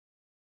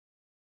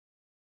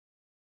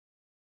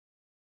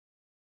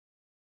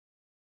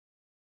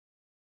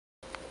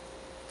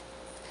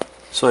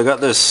So I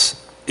got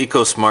this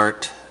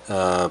EcoSmart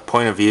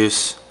point of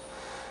use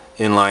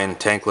inline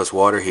tankless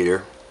water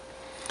heater.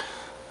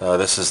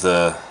 This is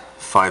the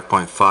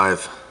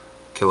 5.5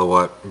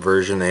 kilowatt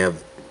version. They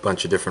have a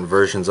bunch of different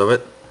versions of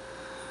it,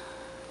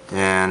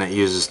 and it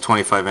uses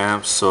 25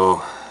 amps,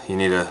 so you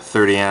need a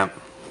 30 amp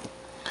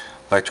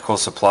electrical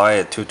supply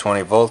at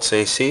 220 volts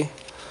AC.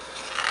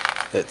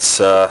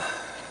 It's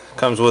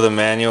comes with a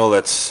manual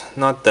that's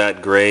not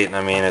that great.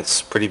 I mean,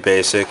 it's pretty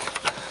basic.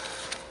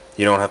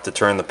 You don't have to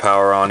turn the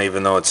power on,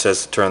 even though it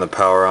says to turn the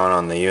power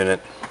on the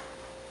unit,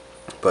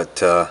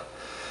 but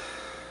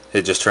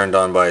it just turned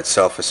on by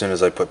itself as soon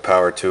as I put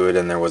power to it,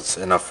 and there was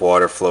enough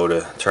water flow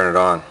to turn it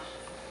on.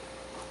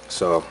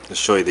 So to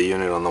show you the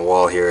unit on the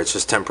wall here, it's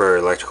just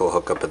temporary electrical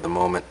hookup at the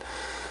moment,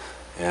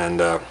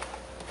 and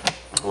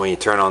when you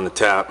turn on the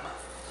tap,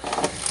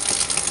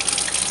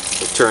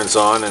 it turns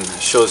on and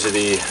shows you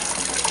the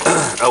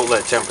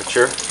outlet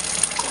temperature.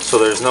 So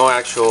there's no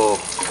actual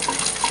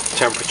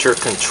temperature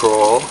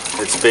control.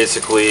 It's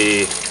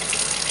basically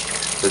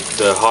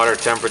the hotter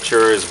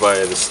temperature is by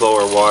the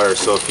slower water.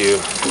 So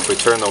if we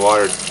turn the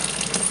water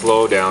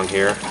flow down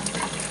here,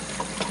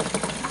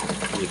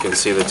 you can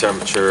see the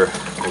temperature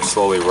will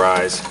slowly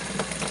rise,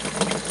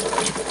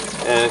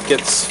 and it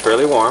gets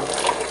fairly warm.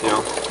 You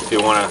know, if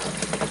you want to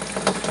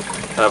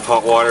have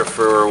hot water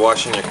for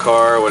washing your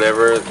car or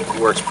whatever, it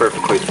works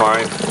perfectly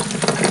fine.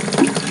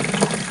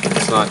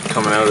 It's not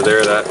coming out of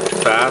there that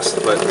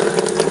fast, but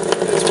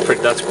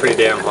that's pretty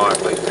damn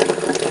hot. Like,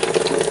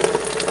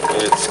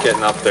 it's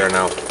getting up there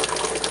now.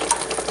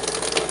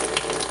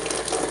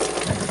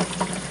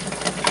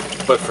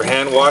 But for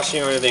hand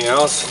washing or anything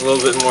else, a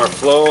little bit more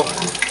flow.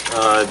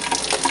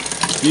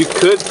 You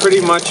could pretty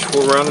much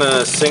run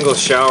a single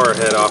shower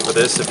head off of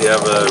this if you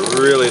have a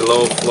really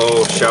low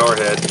flow shower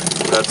head.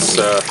 That's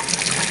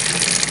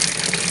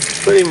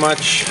pretty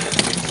much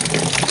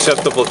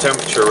acceptable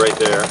temperature right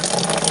there.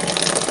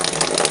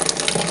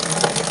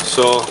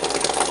 So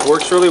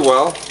works really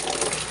well.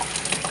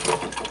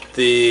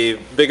 The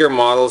bigger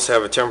models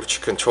have a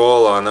temperature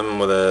control on them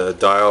with a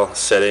dial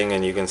setting,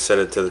 and you can set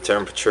it to the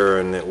temperature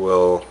and it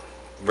will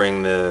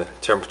bring the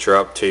temperature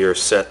up to your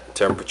set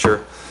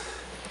temperature,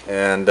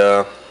 and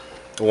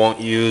won't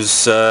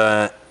use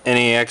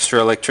any extra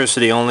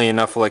electricity, only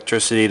enough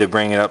electricity to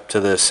bring it up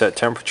to the set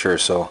temperature.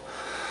 So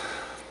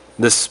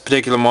this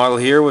particular model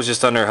here was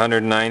just under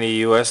 $190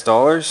 US,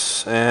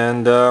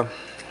 and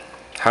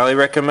highly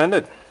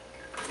recommended.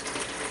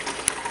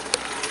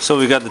 So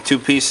we got the two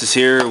pieces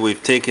here.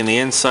 We've taken the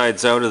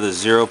insides out of the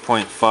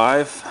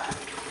 0.5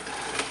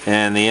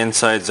 and the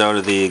insides out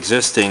of the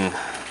existing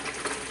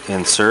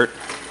insert.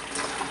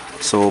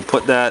 So we'll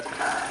put that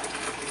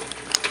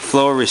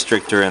flow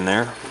restrictor in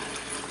there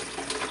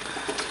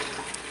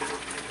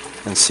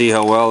and see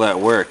how well that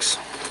works.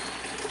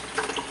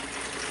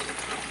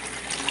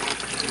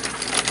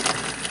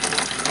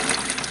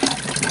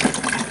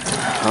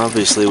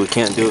 Obviously we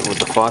can't do it with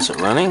the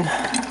faucet running.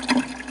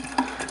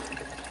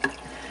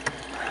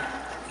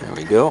 There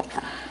we go.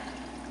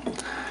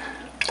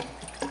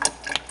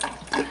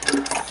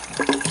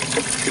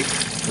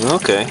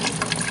 Okay.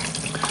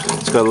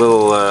 It's got a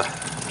little,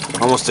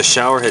 almost a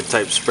shower head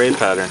type spray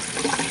pattern.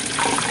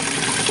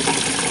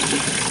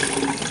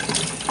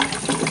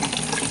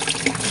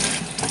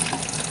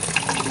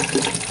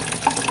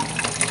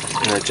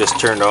 And it just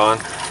turned on.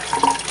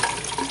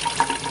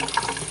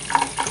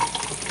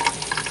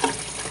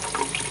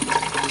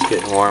 It's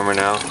getting warmer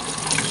now.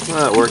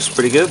 Well, that works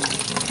pretty good.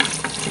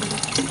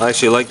 I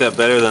actually like that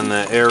better than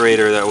the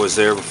aerator that was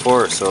there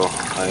before, so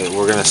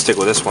we're going to stick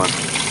with this one.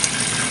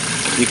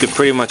 You could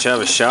pretty much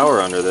have a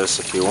shower under this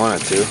if you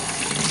wanted to.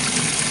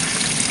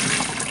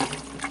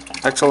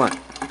 Excellent.